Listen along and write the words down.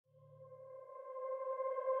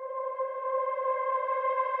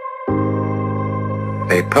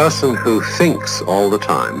A person who thinks all the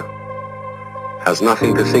time has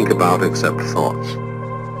nothing to think about except thoughts.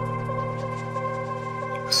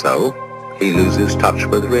 So, he loses touch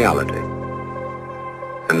with reality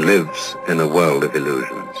and lives in a world of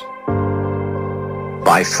illusions.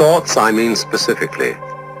 By thoughts, I mean specifically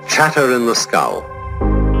chatter in the skull,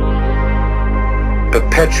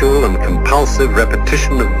 perpetual and compulsive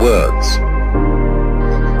repetition of words,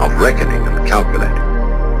 of reckoning and calculating.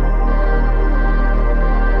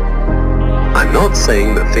 I'm not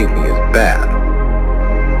saying that thinking is bad.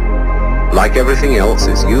 Like everything else,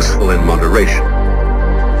 it's useful in moderation.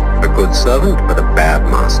 A good servant, but a bad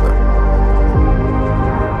master.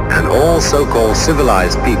 And all so-called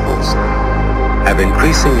civilized peoples have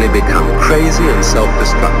increasingly become crazy and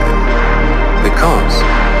self-destructive because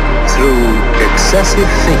through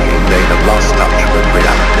excessive thinking they have lost touch with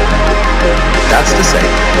reality. That's to say,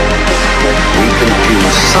 we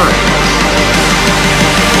confuse science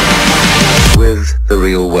with the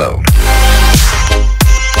real world.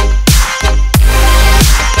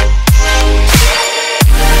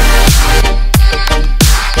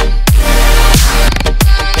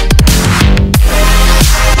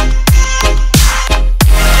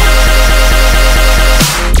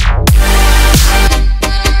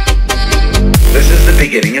 This is the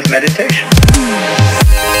beginning of meditation.